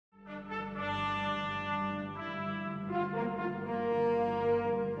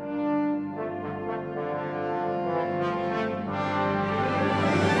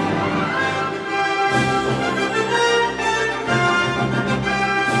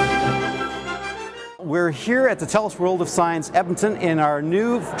We're here at the Tell Us World of Science Edmonton in our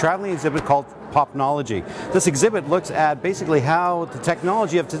new traveling exhibit called Popnology. This exhibit looks at basically how the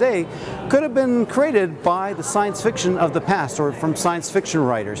technology of today could have been created by the science fiction of the past or from science fiction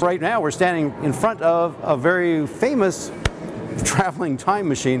writers. Right now we're standing in front of a very famous traveling time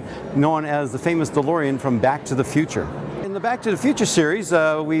machine known as the famous DeLorean from Back to the Future. In the Back to the Future series,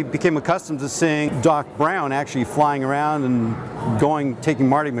 we became accustomed to seeing Doc Brown actually flying around and taking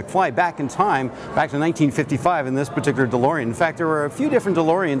Marty McFly back in time, back to 1955 in this particular DeLorean. In fact, there were a few different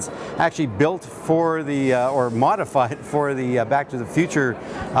DeLoreans actually built for the, or modified for the Back to the Future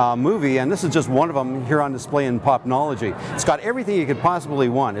movie, and this is just one of them here on display in Popnology. It's got everything you could possibly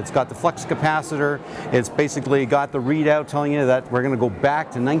want. It's got the flux capacitor, it's basically got the readout telling you that we're going to go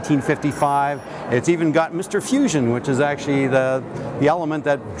back to 1955. It's even got Mr. Fusion, which is actually the element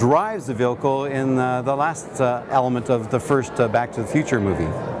that drives the vehicle in the last element of the first Back to the Future movie.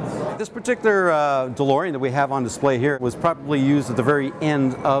 This particular DeLorean that we have on display here was probably used at the very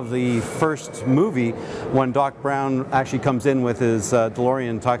end of the first movie when Doc Brown actually comes in with his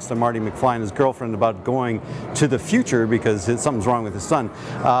DeLorean, talks to Marty McFly and his girlfriend about going to the future because something's wrong with his son.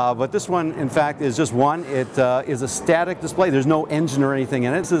 But this one, in fact, is just one. It is a static display. There's no engine or anything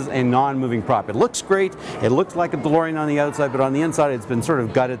in it. This is a non-moving prop. It looks great. It looks like a DeLorean on the outside, but on the inside it's been sort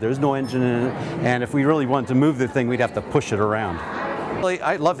of gutted. There's no engine in it. And if we really wanted to move the thing, we'd have to push it around.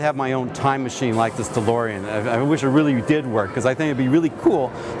 I'd love to have my own time machine like this DeLorean. I wish it really did work, because I think it'd be really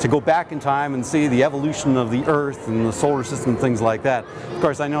cool to go back in time and see the evolution of the Earth and the solar system, things like that. Of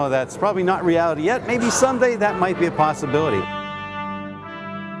course, I know that's probably not reality yet. Maybe someday that might be a possibility.